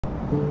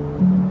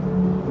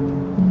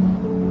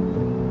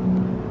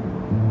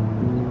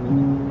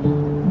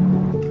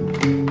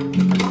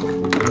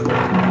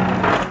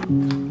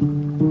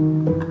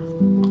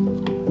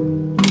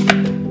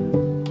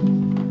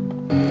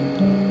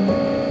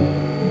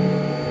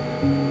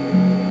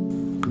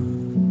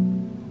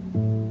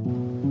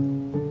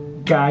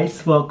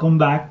guys, welcome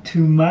back to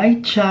my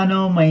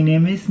channel. My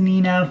name is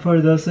Nina.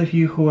 For those of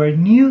you who are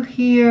new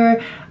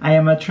here, I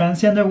am a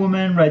transgender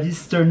woman,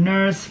 registered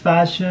nurse,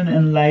 fashion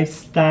and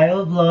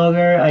lifestyle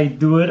vlogger. I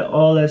do it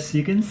all, as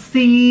you can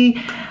see.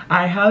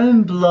 I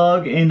haven't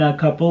vlogged in a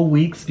couple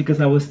weeks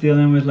because I was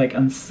dealing with like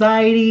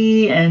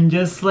anxiety and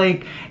just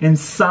like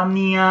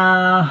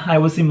insomnia. I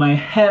was in my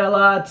head a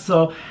lot,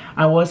 so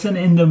I wasn't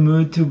in the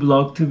mood to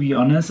vlog, to be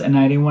honest, and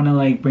I didn't want to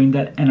like bring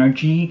that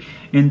energy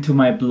into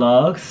my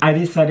vlogs. I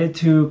decided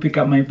to pick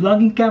up my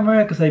vlogging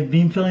camera because I've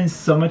been feeling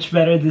so much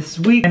better this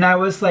week, and I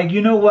was like,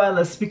 you know what,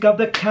 let's pick up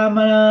the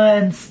camera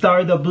and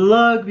start the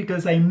vlog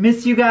because I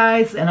miss you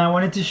guys and I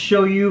wanted to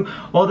show you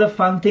all the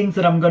fun things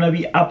that I'm gonna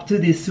be up to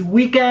this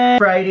weekend,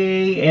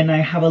 Friday, and I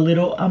have a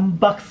little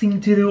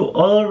unboxing to do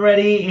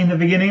already in the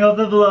beginning of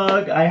the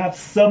vlog. I have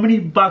so many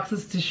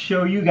boxes to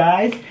show you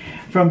guys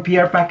from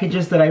PR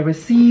packages that I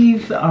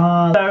received.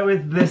 Start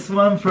with this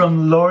one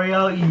from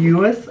L'Oreal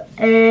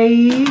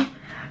USA.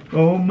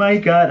 Oh my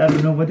god, I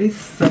don't know what they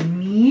sent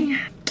me.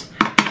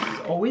 It's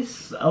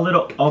always a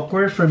little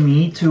awkward for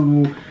me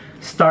to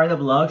start the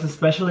vlogs,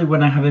 especially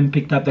when I haven't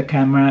picked up the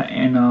camera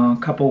in a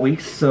couple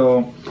weeks,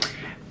 so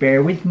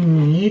bear with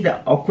me,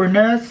 the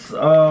awkwardness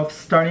of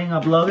starting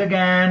a vlog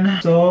again.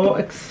 So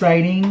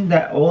exciting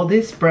that all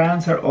these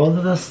brands are all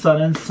of a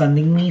sudden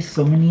sending me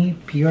so many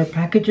PR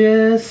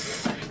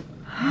packages.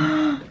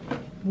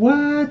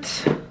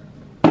 What?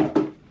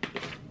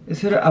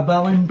 Is it a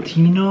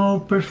Valentino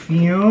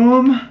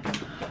perfume?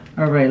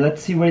 Alright,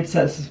 let's see what it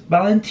says.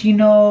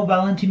 Valentino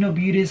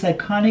Beauty's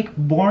iconic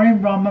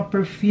Born Rama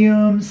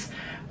perfumes.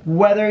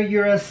 Whether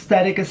you're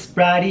aesthetic as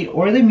Spratty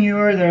or the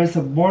Muir, there is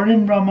a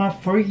Born Rama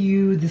for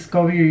you.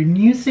 Discover your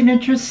new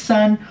signature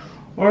scent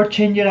or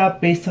change it up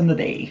based on the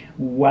day.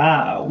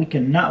 Wow, we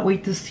cannot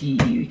wait to see.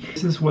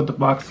 This is what the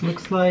box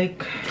looks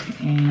like,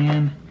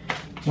 and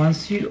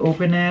once you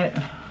open it,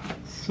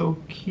 so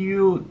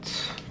cute.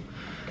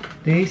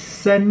 They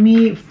sent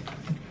me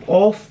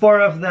all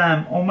 4 of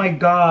them. Oh my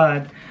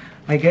god.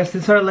 I guess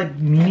these are like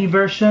mini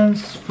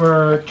versions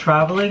for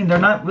traveling. They're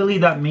not really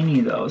that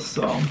mini though,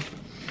 so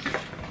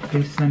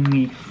they sent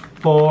me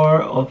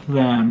 4 of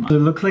them. So it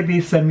looks like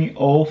they sent me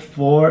all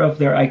 4 of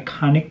their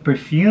iconic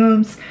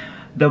perfumes.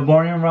 The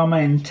Born in Rama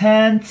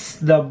Intense,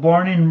 the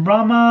Born in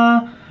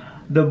Rama,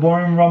 the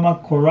Born in Rama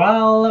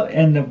Coral,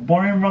 and the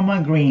Born in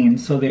Rama Green.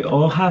 So they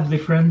all have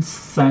different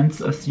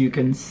scents, as you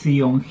can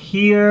see on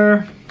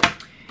here.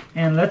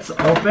 And let's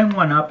open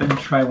one up and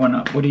try one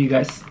up. What do you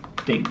guys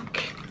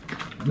think?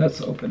 Let's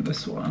open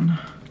this one.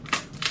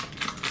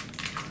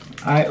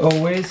 I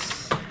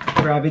always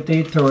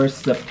gravitate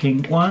towards the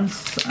pink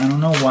ones. I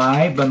don't know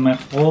why, but my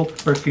whole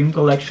perfume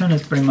collection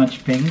is pretty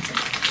much pink.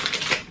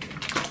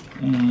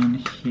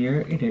 And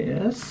here it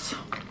is.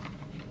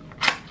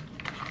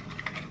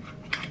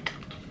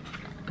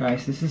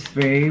 Guys, this is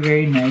very,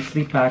 very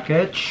nicely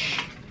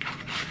packaged.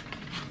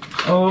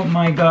 Oh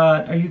my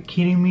god, are you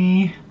kidding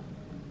me?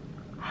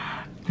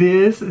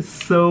 This is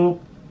so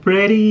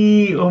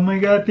pretty. Oh my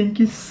god, thank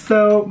you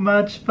so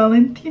much,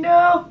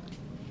 Valentino.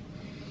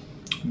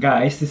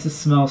 Guys, this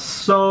smells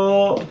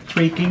so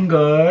freaking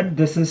good.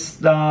 This is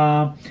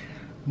the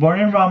Born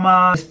in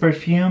Rama. This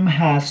perfume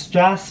has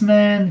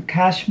jasmine,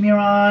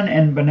 cashmeran,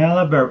 and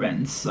vanilla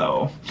bourbon.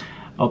 So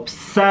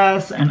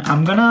obsessed, and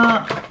I'm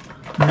gonna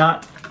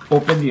not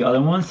open the other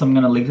ones. I'm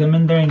gonna leave them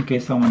in there in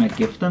case I want to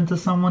gift them to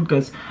someone,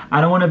 because I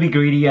don't want to be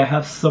greedy. I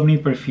have so many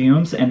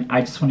perfumes and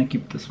I just want to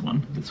keep this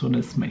one. This one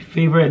is my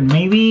favorite, and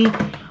maybe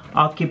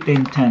I'll keep the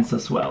Intense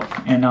as well,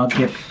 and I'll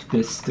give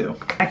this too.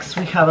 Next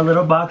we have a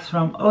little box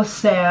from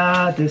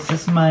Osea. This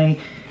is my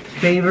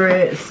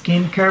favorite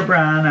skincare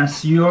brand,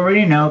 as you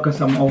already know, because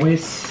I'm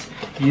always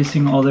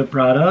using all their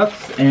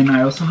products. And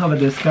I also have a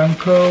discount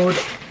code,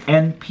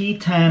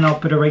 NP10. I'll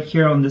put it right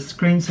here on the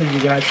screen so you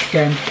guys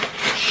can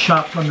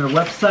shop on their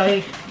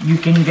website. You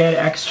can get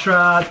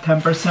extra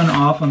 10%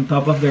 off on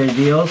top of their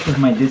deals with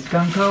my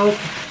discount code,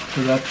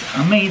 so that's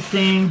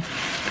amazing.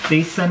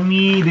 They sent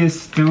me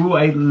this too.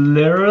 I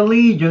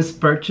literally just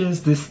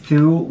purchased this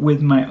too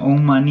with my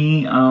own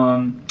money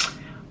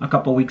a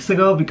couple weeks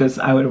ago because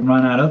I would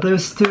run out of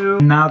this too.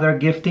 Now they're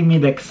gifting me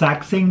the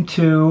exact same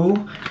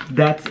two.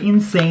 That's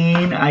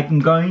insane. I'm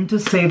going to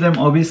save them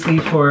obviously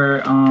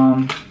for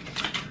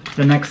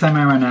the next time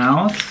I run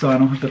out, so I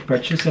don't have to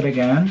purchase it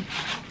again.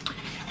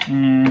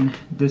 And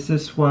this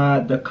is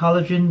what the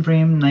Collagen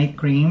Dream Night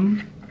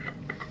Cream.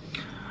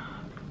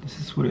 This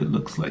is what it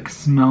looks like.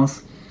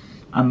 Smells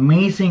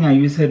amazing. I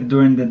use it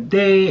during the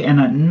day and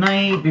at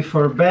night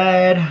before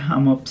bed.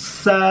 I'm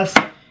obsessed.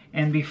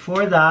 And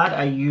before that,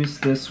 I use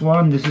this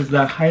one. This is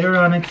the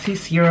Hyaluronic Sea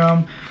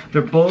Serum.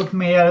 They're both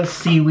made out of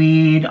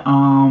seaweed.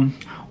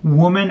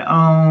 Woman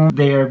owned.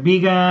 They are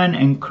vegan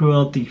and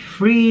cruelty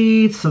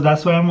free, so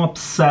that's why I'm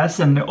obsessed.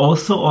 And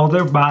also all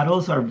their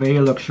bottles are very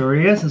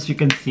luxurious. As you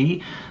can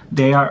see,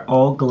 they are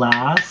all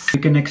glass.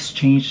 You can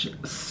exchange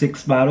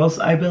 6 bottles,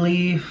 I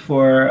believe,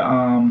 for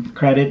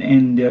credit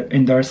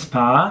in their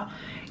spa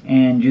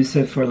and use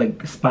it for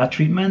like spa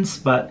treatments.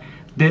 But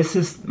This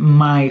is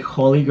my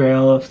holy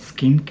grail of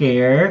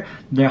skincare,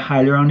 the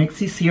Hyaluronic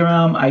Sea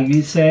Serum. I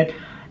use it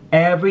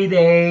every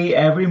day,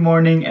 every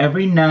morning,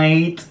 every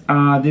night.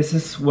 This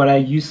is what I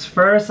use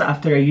first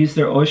after I use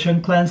their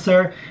Ocean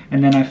Cleanser,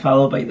 and then I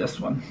follow by this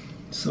one.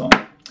 So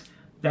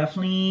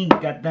definitely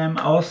get them.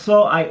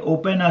 Also, I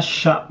open a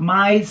Shop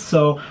My,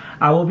 so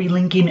I will be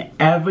linking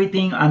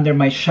everything under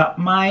my Shop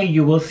My.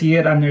 You will see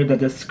it under the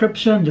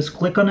description. Just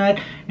click on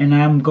it, and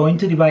I'm going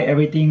to divide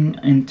everything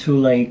into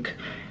like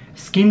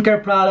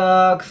skincare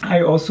products.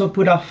 I also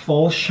put a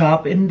full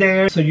shop in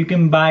there, so you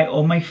can buy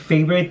all my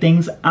favorite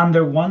things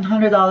under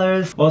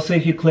 $100. Also,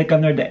 if you click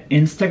under the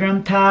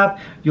Instagram tab,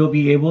 you'll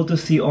be able to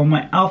see all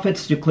my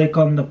outfits. You click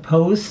on the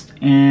post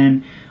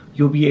and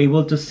you'll be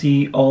able to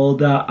see all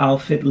the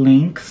outfit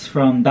links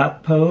from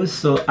that post.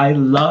 So I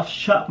love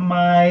Shop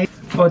My.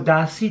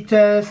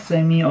 Audacity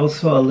sent me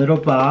also a little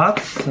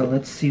box, so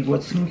let's see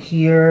what's in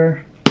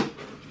here.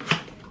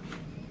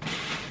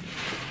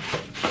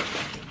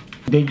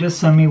 They just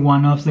sent me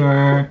one of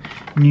their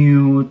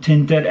new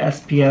tinted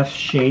SPF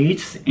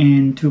shades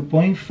in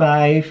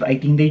 2.5. I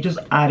think they just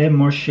added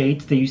more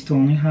shades. They used to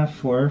only have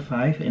 4 or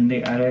 5, and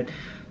they added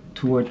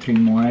 2 or 3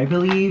 more, I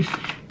believe.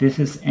 This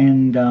is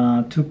in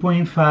the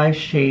 2.5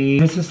 shade.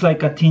 This is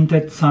like a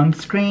tinted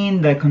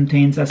sunscreen that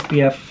contains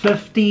SPF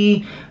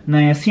 50,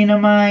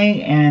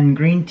 niacinamide, and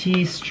green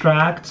tea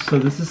extract. So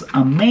this is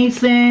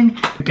amazing.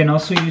 You can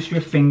also use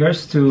your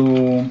fingers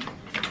to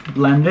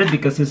blend it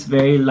because it's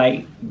very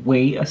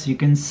lightweight, as you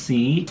can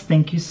see.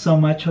 Thank you so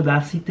much,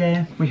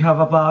 Audacity. We have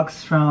a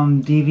box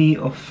from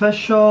DV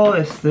Official.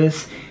 It's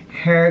this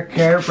hair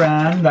care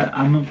brand that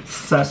I'm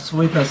obsessed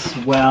with as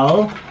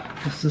well.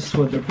 This is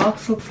what the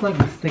box looks like.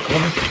 Let's take all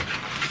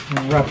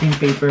this wrapping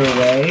paper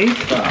away.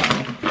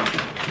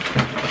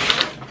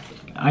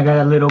 I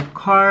got a little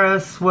card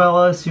as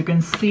well. As you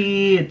can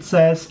see, it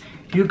says,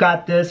 "You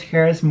got this.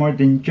 Hair is more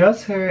than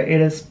just hair.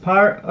 It is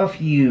part of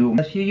you."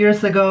 A few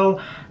years ago,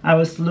 I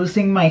was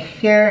losing my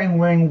hair and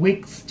wearing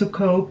wigs to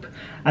cope.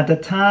 At the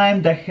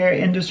time, the hair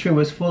industry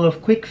was full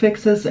of quick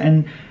fixes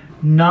and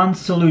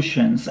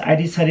non-solutions. I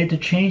decided to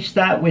change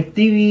that with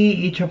DV.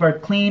 Each of our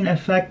clean,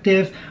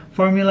 effective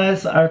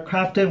formulas are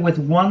crafted with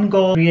one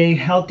goal: create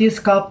healthy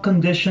scalp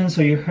conditions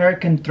so your hair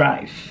can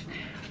thrive.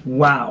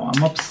 Wow,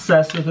 I'm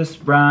obsessed with this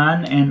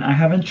brand, and I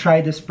haven't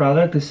tried this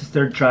product. This is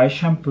their dry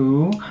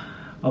shampoo.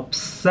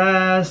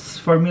 Obsessed,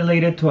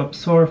 formulated to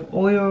absorb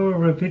oil,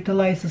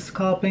 revitalize the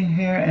scalping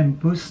hair, and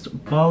boost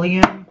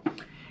volume.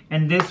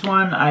 And this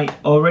one I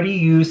already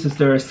used is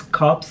their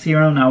scalp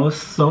serum. I was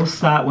so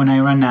sad when I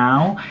ran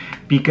out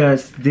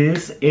because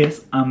this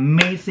is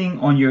amazing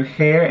on your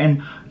hair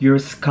and your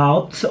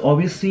scalp. So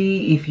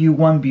obviously, if you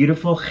want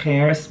beautiful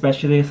hair,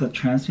 especially as a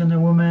transgender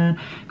woman,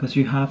 because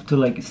you have to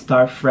like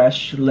start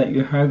fresh, let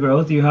your hair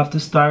grow, you have to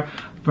start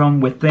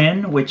from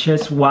within, which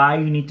is why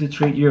you need to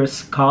treat your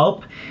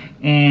scalp.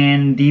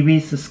 And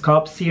DV's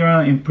scalp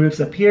serum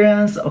improves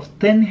appearance of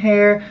thin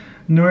hair,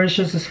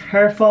 nourishes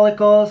hair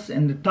follicles,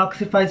 and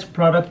detoxifies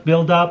product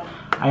buildup.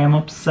 I am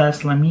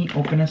obsessed. Let me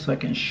open it so I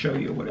can show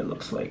you what it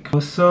looks like.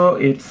 Also,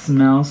 it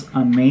smells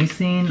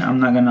amazing. I'm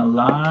not gonna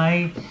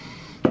lie.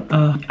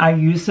 I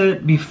use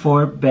it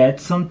before bed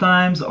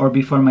sometimes, or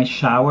before my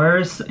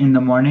showers in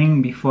the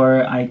morning,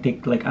 before I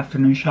take like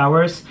afternoon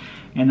showers.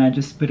 And I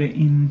just put it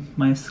in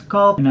my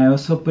scalp, and I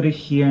also put it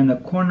here in the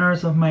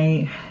corners of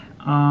my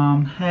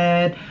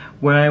head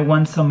where I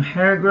want some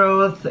hair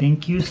growth.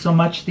 Thank you so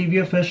much, DV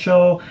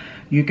Official.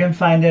 You can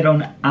find it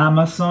on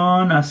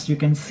Amazon, as you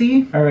can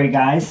see. Alright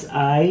guys,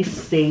 I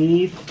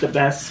saved the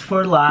best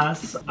for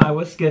last. I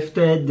was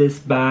gifted this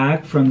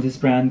bag from this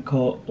brand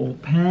called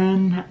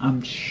Open.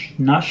 I'm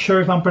not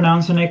sure if I'm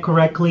pronouncing it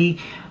correctly,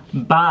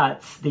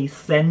 but they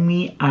sent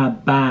me a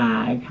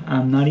bag.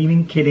 I'm not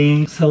even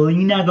kidding.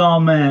 Selena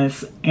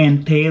Gomez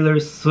and Taylor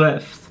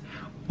Swift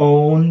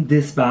own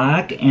this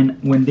bag, and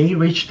when they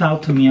reached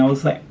out to me, I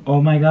was like,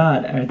 oh my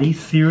god, are they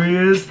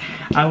serious?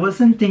 I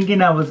wasn't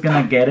thinking I was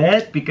gonna get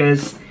it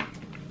because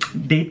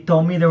they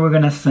told me they were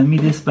gonna send me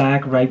this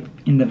bag right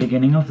in the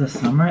beginning of the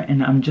summer,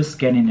 and I'm just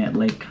getting it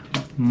like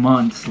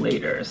months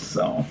later.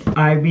 So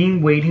I've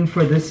been waiting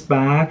for this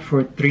bag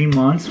for 3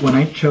 months. When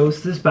I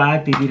chose this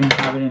bag, they didn't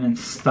have it in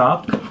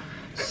stock,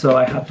 so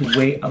I had to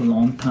wait a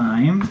long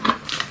time.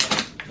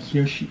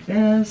 Here she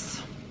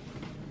is.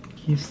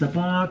 Here's the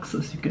box,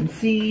 as you can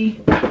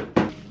see.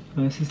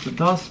 This is the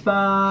dust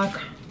bag.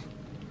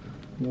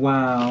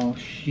 Wow,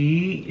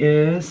 she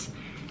is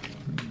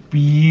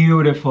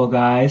beautiful,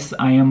 guys.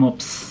 I am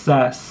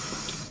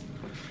obsessed.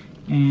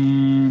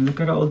 And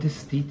look at all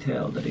this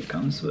detail that it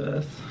comes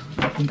with.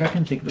 I think I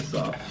can take this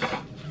off.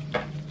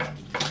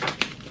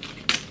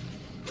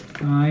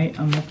 I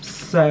am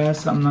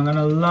obsessed, I'm not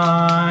gonna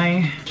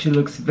lie. She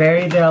looks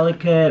very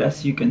delicate,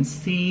 as you can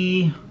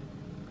see.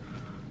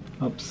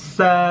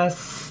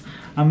 Obsessed.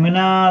 I'm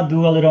gonna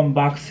do a little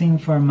unboxing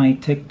for my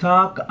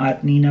TikTok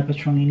at Nina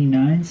Patrol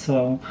 89,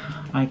 so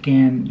I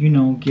can, you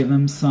know, give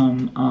them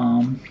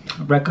some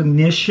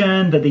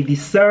recognition that they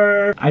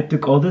deserve. I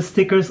took all the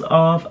stickers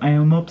off. I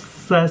am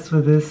obsessed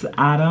with this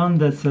add-on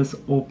that says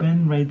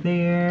open right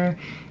there,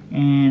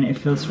 and it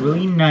feels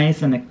really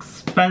nice and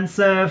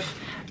expensive.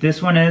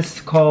 This one is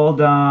called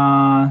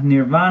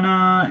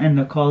Nirvana and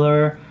the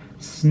color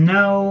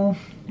Snow.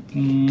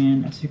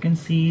 And as you can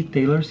see,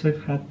 Taylor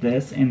Swift had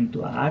this in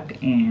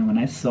black, and when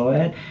I saw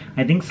it,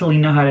 I think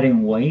Selena had it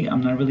in white.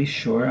 I'm not really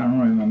sure, I don't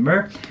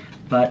remember,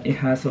 but it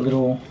has a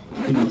little,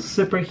 you know,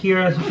 zipper here,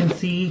 as you can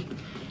see,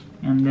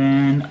 and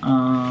then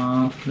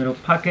a little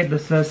pocket that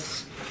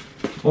says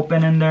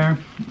open in there.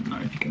 I don't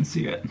know if you can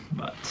see it,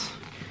 but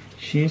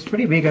she's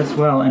pretty big as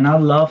well, and I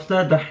love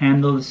that the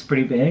handle is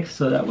pretty big,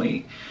 so that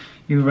way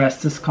you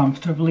rest this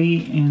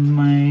comfortably on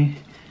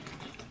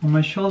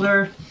my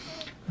shoulder.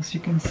 As you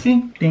can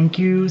see, thank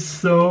you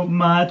so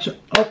much,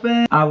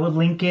 Open. I will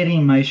link it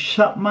in my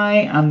Shop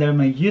My under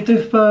my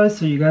YouTube post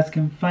so you guys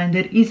can find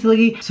it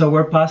easily. So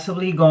we're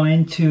possibly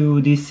going to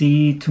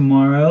DC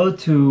tomorrow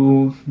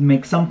to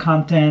make some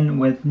content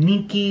with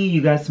Nikki.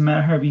 You guys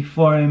met her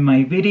before in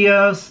my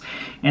videos,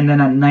 and then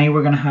at night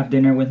we're gonna have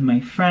dinner with my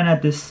friend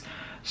at this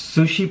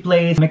sushi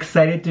place. I'm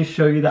excited to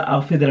show you the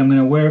outfit that I'm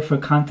gonna wear for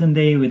content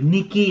day with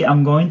Nikki.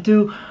 I'm going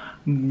to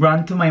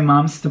run to my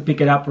mom's to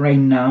pick it up right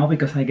now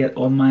because I get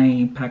all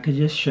my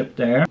packages shipped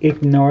there.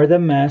 Ignore the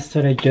mess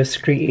that I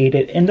just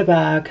created in the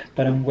back,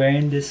 but I'm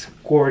wearing this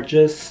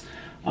gorgeous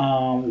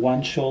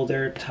one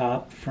shoulder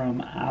top from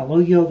Alo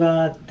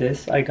Yoga.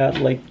 This I got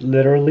like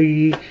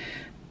literally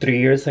 3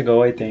 years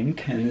ago, I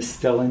think, and it's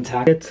still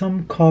intact. Get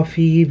some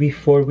coffee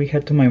before we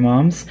head to my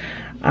mom's.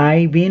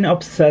 I've been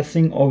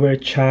obsessing over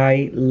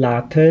chai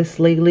lattes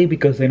lately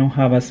because they don't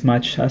have as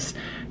much as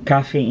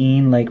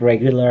caffeine like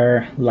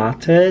regular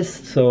lattes,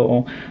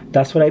 so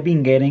that's what I've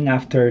been getting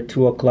after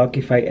 2 o'clock.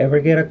 If I ever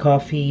get a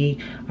coffee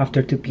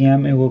after 2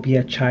 p.m. it will be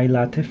a chai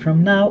latte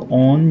from now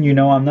on. You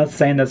know, I'm not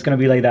saying that's gonna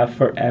be like that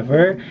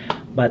forever,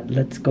 but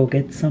let's go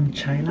get some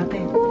chai latte.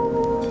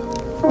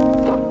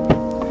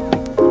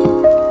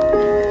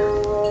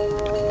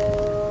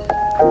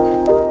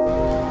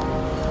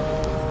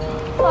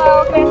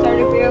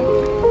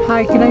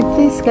 Hi, can I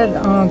please get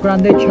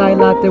grande chai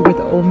latte with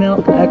oat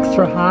milk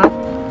extra hot?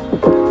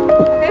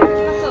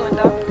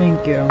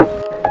 Thank you.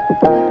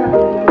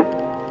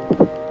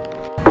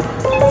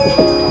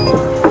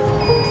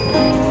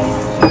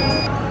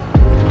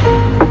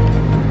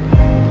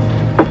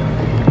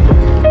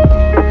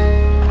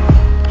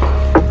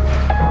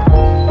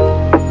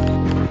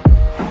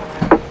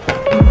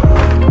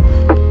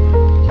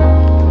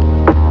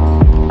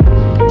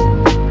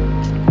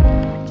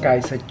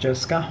 Guys, I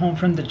just got home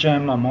from the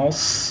gym. I'm all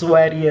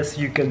sweaty, as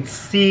you can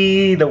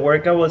see. The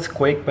workout was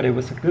quick, but it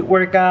was a good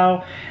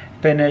workout.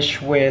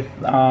 Finished with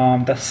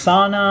the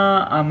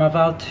sauna. I'm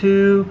about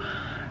to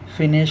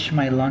finish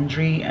my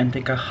laundry and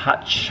take a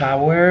hot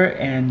shower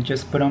and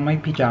just put on my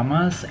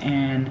pajamas,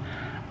 and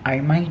I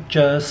might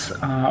just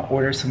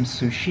order some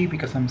sushi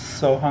because I'm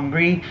so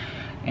hungry,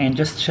 and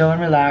just chill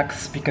and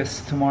relax because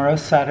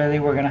tomorrow's Saturday.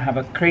 We're gonna have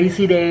a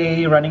crazy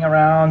day running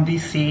around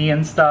DC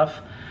and stuff,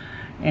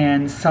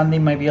 and Sunday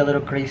might be a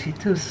little crazy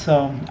too,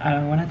 so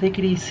I want to take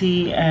it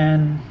easy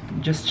and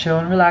just chill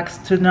and relax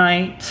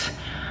tonight.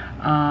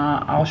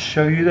 I'll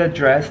show you the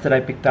dress that I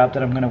picked up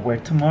that I'm gonna wear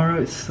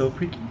tomorrow. It's so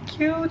freaking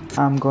cute.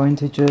 I'm going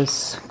to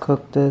just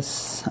cook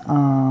this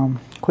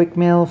quick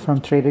meal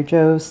from Trader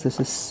Joe's. This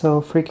is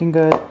so freaking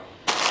good.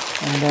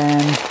 And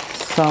then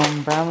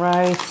some brown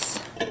rice,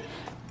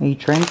 a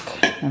drink,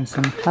 and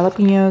some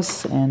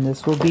jalapenos, and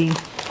this will be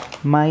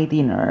my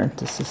dinner.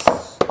 This is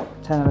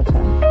 10 out of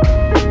 10.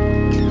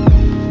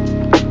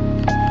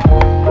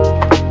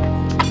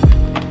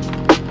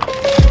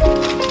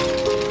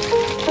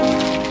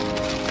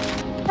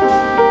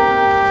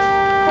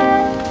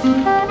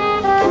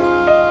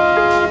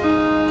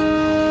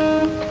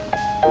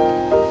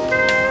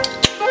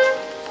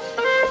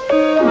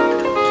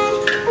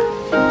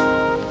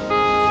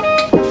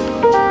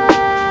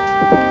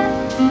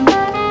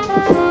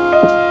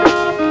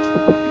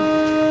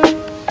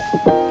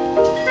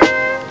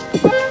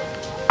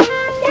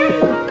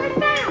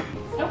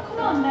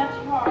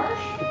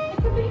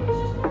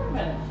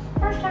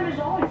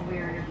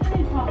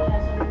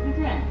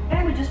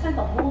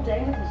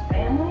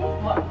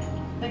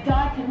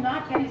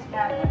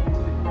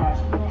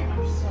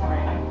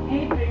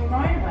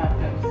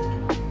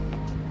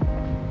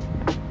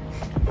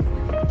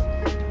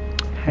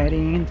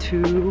 Heading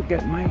to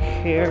get my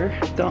hair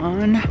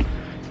done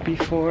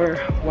before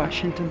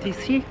Washington,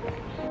 DC.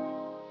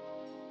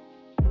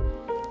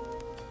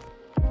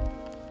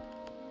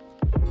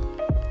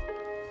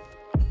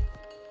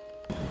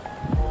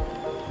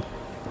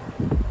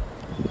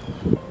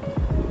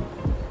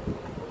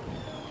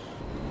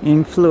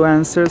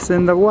 Influencers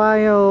in the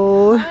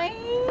wild.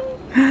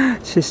 Hi.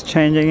 She's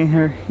changing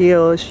her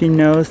heels. She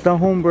knows the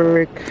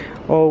homework.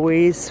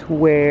 Always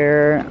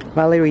wear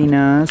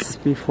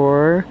ballerinas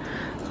before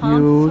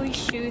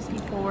shoes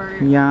before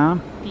yeah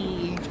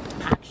the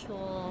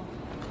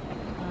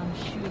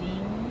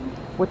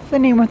What's the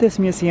name of this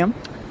museum?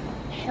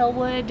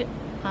 Hillwood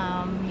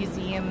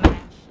Museum,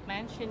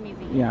 Mansion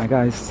Museum. Yeah,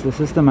 guys,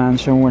 this is the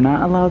mansion. We're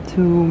not allowed to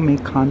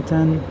make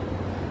content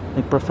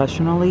like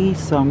professionally,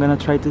 so I'm gonna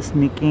try to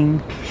sneak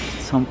in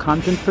some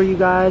content for you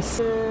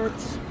guys.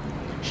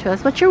 Show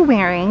us what you're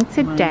wearing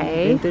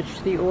today. My vintage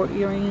Dior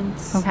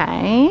earrings.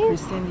 Okay.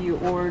 Christian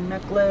Dior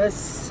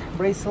necklace,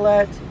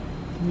 bracelet,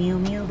 Miu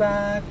Miu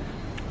bag,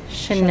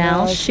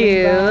 Chanel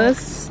shoes.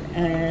 bags,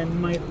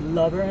 and my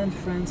lover and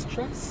friends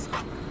dress.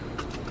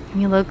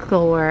 You look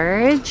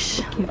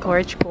gorge.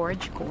 Gorge,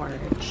 gorge,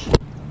 gorge.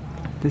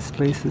 This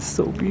place is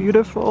so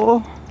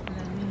beautiful.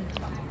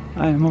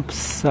 I am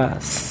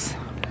obsessed.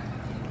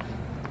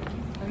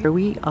 Here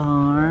we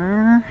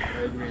are.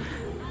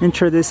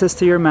 Introduce us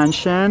to your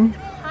mansion.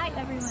 Hi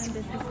everyone, this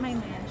is my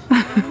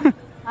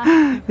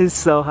mansion. It's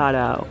so hot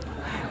out.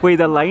 Wait,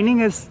 the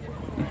lighting is...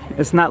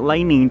 It's not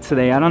lightning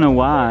today. I don't know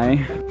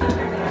why.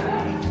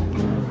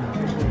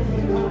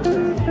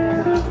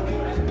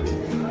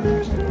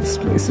 This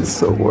place is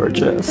so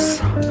gorgeous.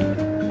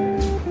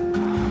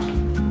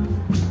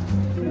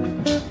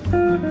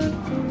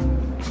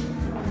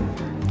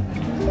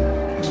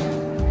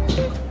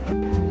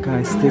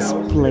 Guys, this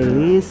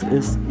place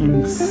is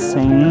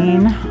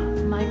insane.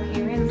 My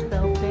parents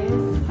built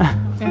this.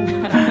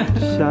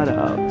 Shut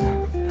up.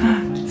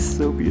 It's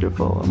so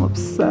beautiful. I'm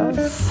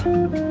obsessed.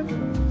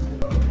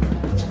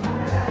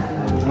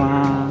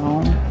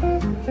 Wow.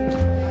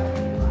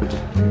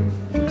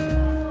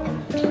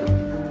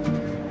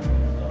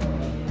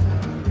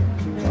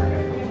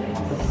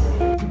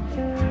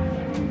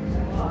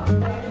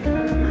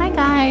 Hi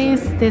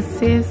guys,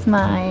 this is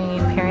my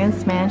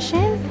parents'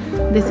 mansion.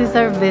 This is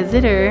our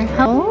visitor.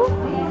 Hello?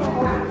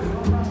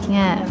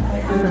 Yes.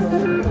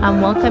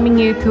 I'm welcoming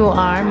you to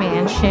our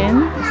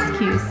mansion.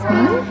 Excuse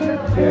me.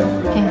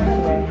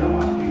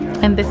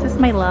 And this is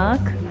my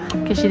luck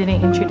because she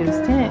didn't introduce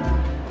it.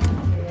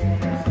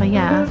 But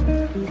yeah.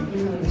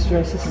 This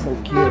dress is so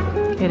cute.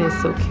 It is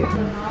so cute.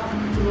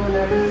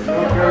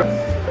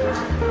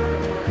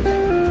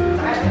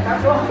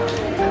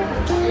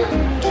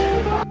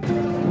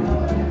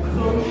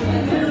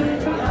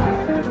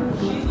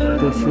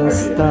 This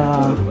is the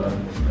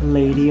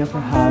lady of the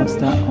house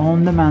that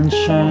owned the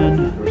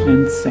mansion.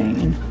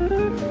 Insane.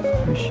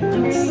 Here she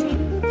is.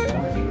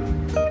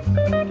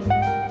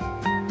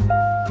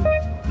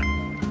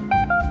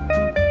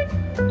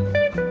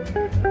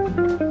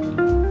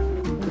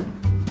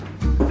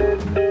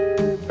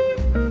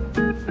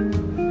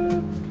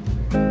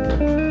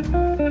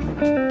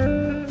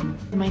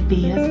 My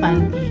tia's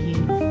panties.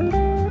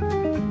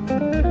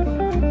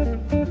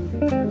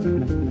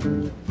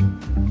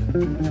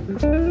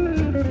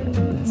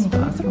 This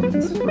bathroom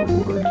is so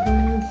gorgeous.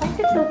 Why is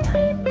it so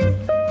tight?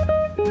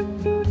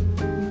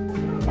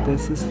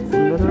 This is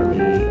literally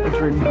a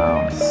dream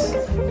house.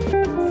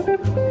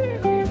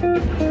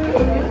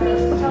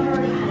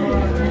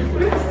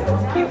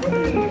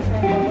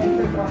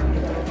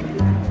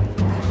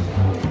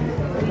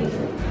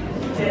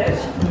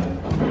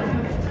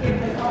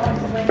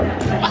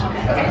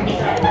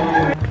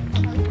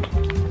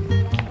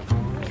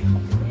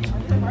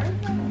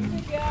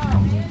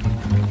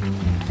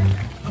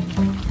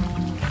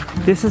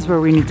 This is where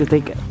we need to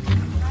take it.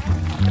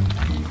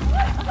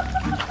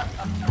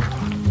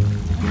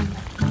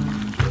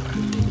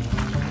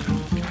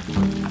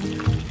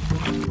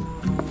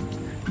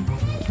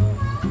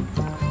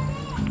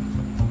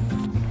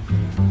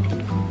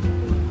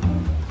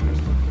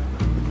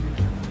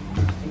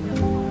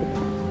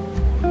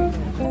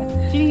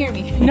 Did you hear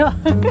me? No.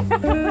 I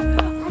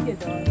did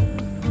that.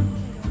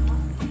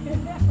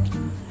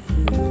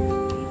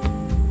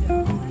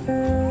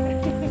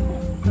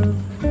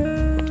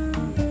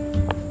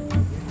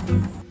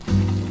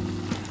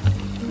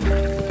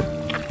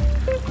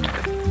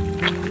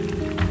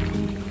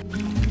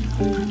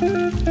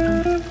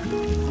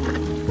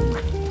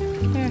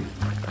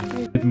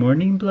 Good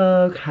morning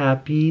vlog,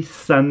 happy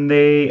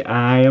Sunday.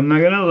 I am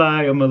not gonna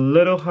lie, I'm a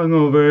little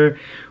hungover.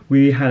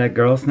 We had a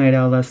girls' night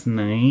out last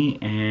night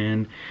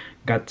and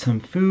got some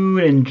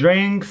food and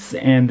drinks,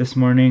 and this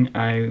morning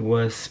I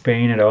was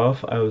paying it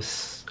off. I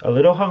was a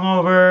little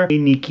hungover.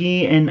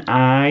 Nikki and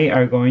I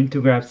are going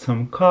to grab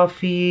some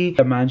coffee.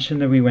 The mansion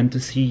that we went to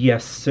see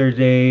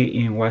yesterday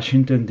in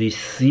Washington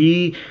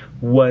DC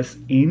was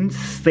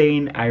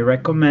insane. I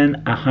recommend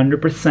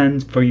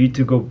 100% for you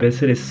to go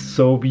visit. It's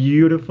so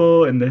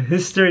beautiful, and the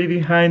history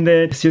behind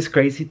it. It's just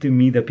crazy to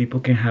me that people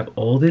can have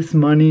all this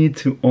money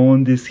to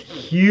own this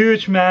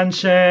huge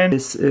mansion.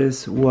 This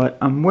is what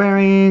I'm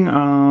wearing.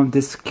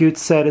 This cute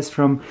set is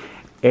from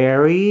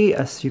Aerie.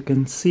 As you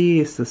can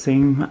see, it's the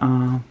same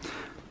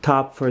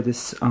top for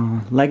this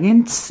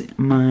leggings.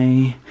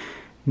 My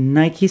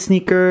Nike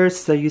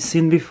sneakers that you've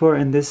seen before,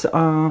 and this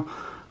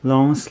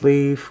long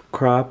sleeve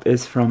crop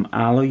is from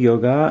Alo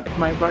Yoga.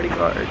 My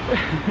bodyguard.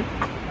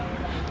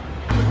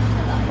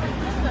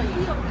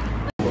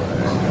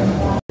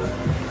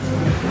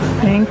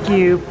 Thank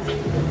you.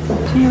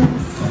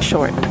 Cheers.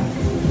 Short.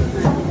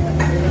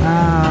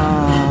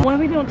 Wow. Why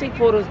we don't take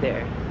photos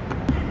there?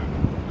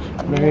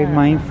 Very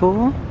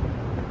mindful.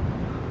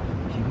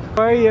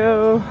 How are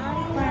you?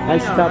 I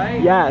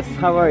stopped. Yes,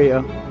 how are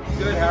you?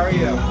 Good, how are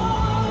you?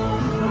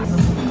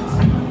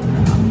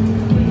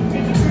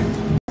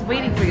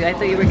 Waiting for you. I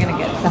thought you were gonna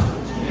get stuff.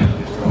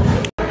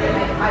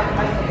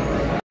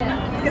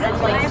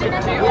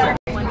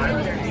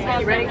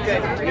 Ready?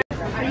 Good.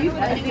 Are you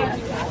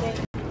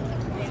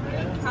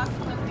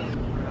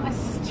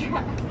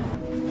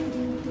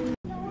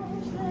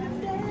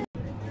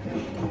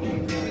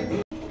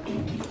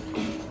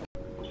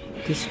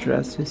This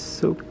dress is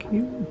so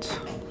cute.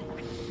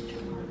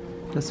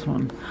 This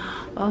one.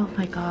 Oh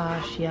my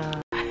gosh, yeah.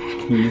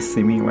 Can you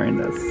see me wearing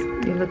this?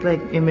 You look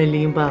like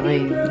Emily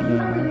Paris.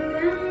 Yeah.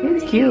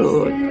 It's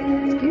cute.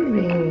 It's cute.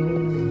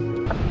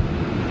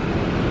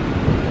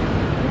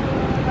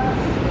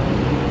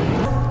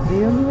 Do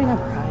you only have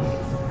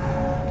price?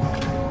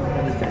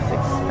 That's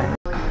expensive.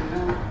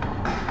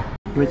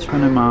 Which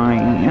one am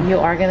I? You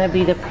are gonna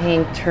be the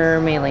pink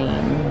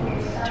tourmaline.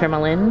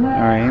 Tourmaline?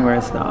 Alright,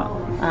 where's that?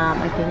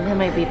 I think that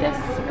might be this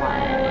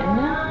one.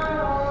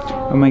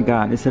 Oh my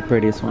god, it's the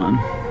prettiest one.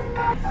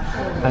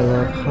 I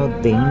love how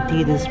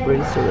dainty these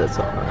bracelets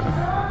are.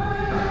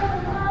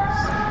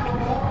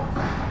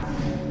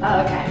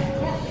 Oh, okay.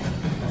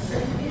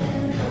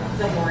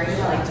 So more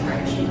like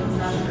tarnishing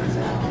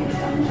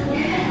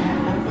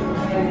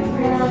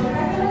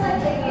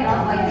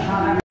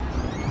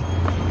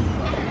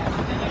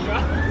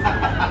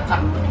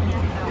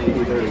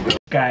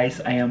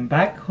Guys, I am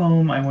back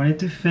home. I wanted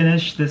to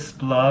finish this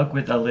vlog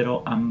with a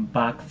little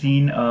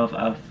unboxing of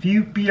a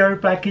few PR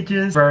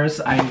packages. First,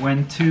 I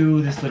went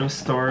to this little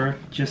store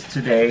just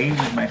today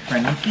with my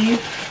friend Nikki,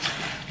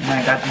 and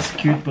I got this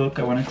cute book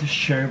I wanted to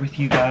share with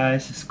you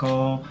guys. It's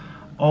called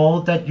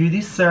All That You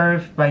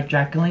Deserve by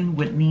Jacqueline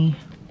Whitney.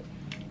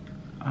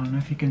 I don't know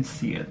if you can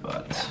see it,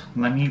 but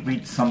let me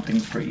read something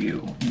for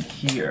you in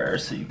here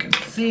so you can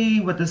see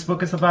what this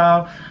book is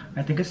about.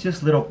 I think it's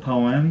just little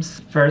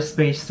poems. First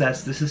page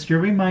says, "This is your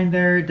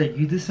reminder that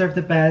you deserve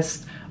the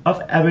best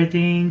of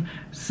everything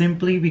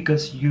simply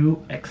because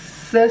you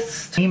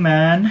exist."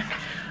 Amen.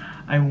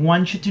 I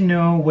want you to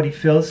know what it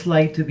feels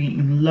like to be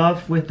in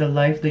love with the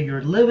life that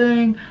you're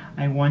living.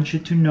 I want you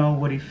to know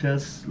what it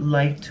feels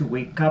like to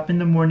wake up in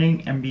the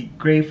morning and be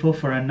grateful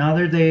for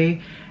another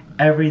day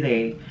every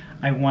day.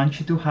 I want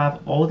you to have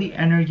all the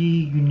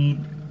energy you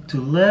need to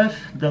live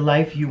the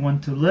life you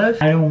want to live.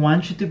 I don't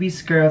want you to be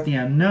scared of the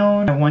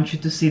unknown. I want you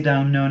to see the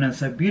unknown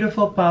as a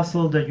beautiful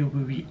puzzle that you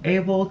will be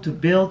able to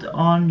build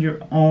on your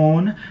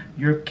own.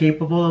 You're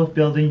capable of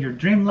building your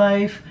dream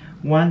life,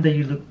 one that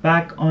you look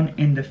back on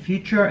in the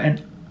future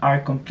and are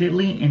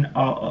completely in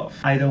awe of.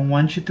 I don't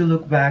want you to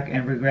look back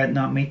and regret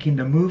not making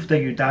the move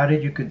that you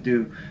doubted you could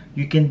do.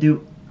 You can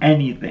do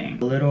anything.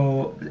 A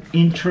little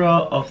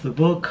intro of the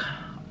book,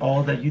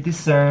 All That You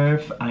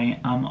Deserve. I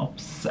am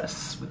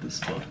obsessed with this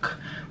book.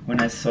 When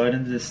I saw it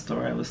in this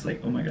store, I was like,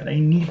 oh my god, I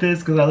need this,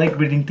 because I like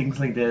reading things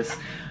like this.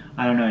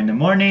 I don't know, in the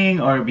morning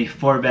or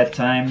before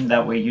bedtime.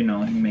 That way, you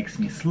know, it makes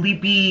me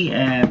sleepy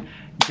and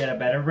get a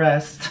better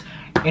rest.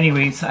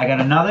 Anyways, I got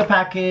another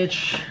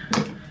package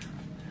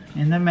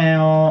in the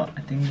mail.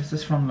 I think this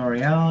is from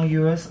L'Oreal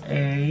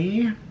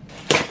USA.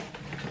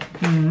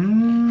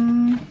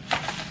 Ooh.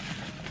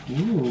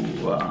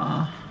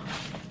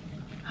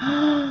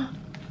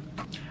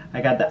 I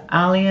got the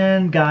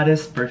Alien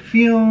Goddess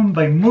perfume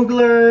by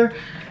Mugler,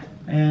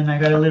 and I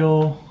got a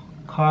little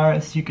card,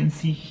 as you can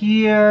see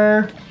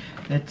here.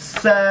 It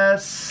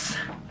says,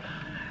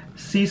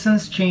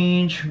 "Seasons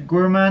change,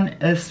 gourmand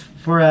is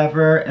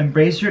forever.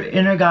 Embrace your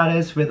inner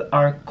goddess with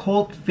our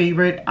cult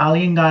favorite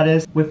Alien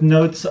Goddess, with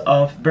notes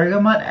of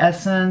bergamot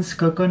essence,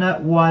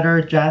 coconut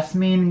water,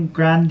 jasmine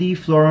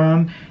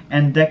grandiflorum,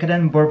 and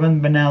decadent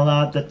bourbon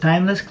vanilla. The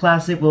timeless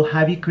classic will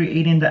have you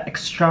creating the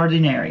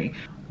extraordinary.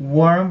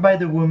 Worn by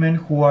the women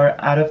who are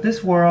out of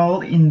this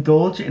world,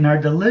 indulge in our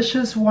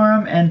delicious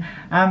warm and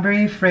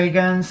ambery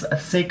fragrance, a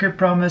sacred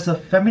promise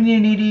of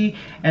femininity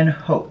and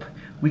hope.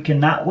 We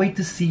cannot wait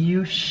to see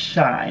you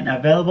shine."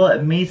 Available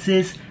at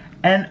Macy's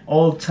and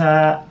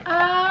Ulta.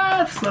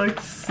 So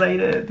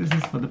excited. This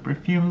is what the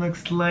perfume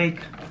looks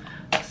like.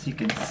 As you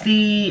can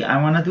see, I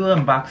want to do an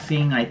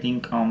unboxing, I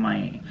think, on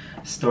my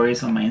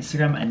stories on my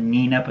Instagram at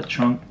Nina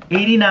Patron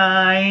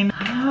 89.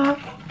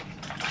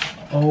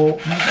 Oh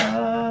my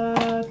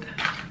god.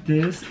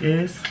 This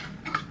is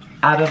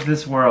out of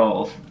this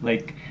world.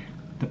 Like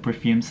the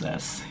perfume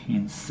says.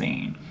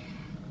 Insane.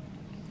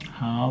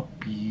 How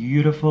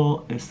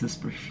beautiful is this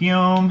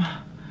perfume?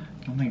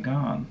 Oh my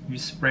god. You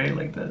spray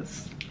like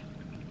this.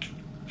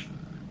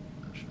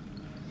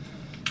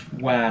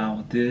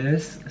 Wow,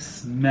 this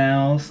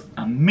smells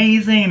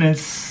amazing.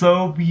 It's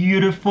so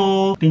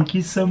beautiful. Thank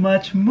you so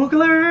much,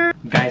 Mugler.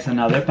 Guys,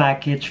 another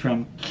package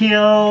from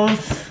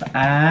Kiehl's.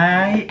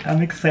 I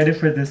am excited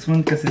for this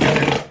one because it's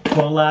a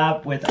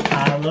collab with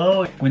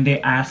Aloe. When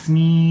they asked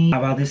me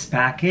about this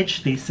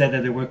package, they said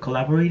that they were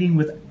collaborating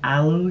with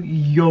Aloe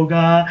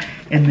Yoga,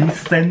 and they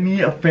sent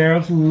me a pair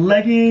of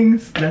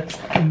leggings. That's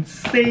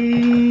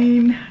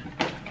insane.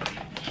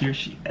 here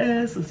she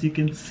is. As you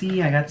can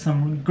see, I got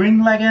some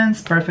green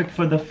leggings, perfect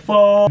for the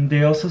fall. And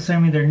they also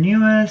sent me their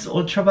newest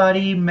Ultra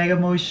Body Mega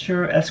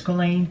Moisture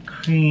Esqualane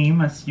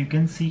Cream, as you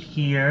can see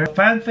here.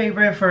 Fan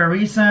favorite for a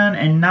reason,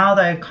 and now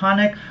the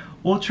iconic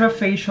Ultra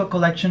Facial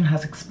Collection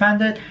has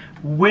expanded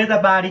with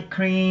a body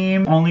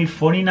cream. Only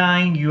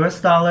 $49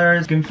 US.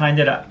 You can find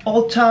it at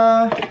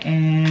Ulta.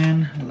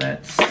 And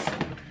let's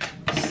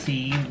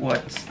see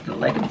what the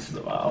leggings is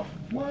about.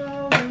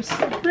 Wow, they're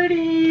so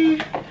pretty.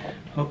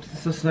 Hope this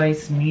is a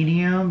size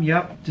medium.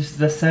 Yep, this is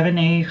the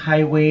 7A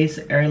high waist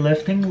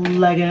airlifting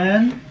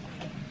legging.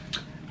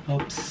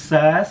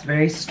 Obsessed,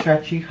 very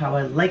stretchy, how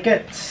I like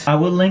it. I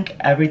will link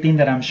everything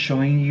that I'm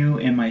showing you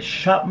in my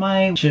Shop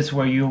My, which is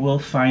where you will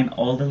find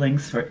all the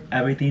links for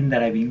everything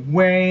that I've been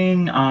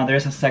wearing.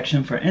 There's a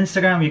section for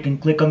Instagram. You can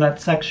click on that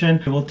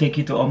section. It will take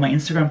you to all my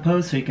Instagram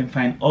posts so you can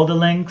find all the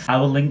links. I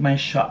will link my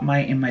Shop My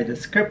in my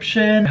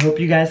description. I hope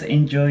you guys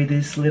enjoy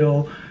this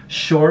little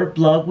short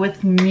vlog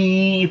with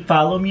me.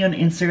 Follow me on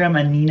Instagram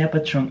at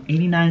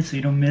NinaPatron89 so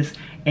you don't miss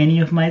any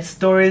of my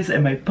stories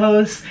and my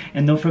posts.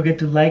 And don't forget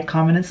to like,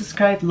 comment, and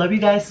subscribe. Love you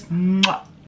guys. Mwah.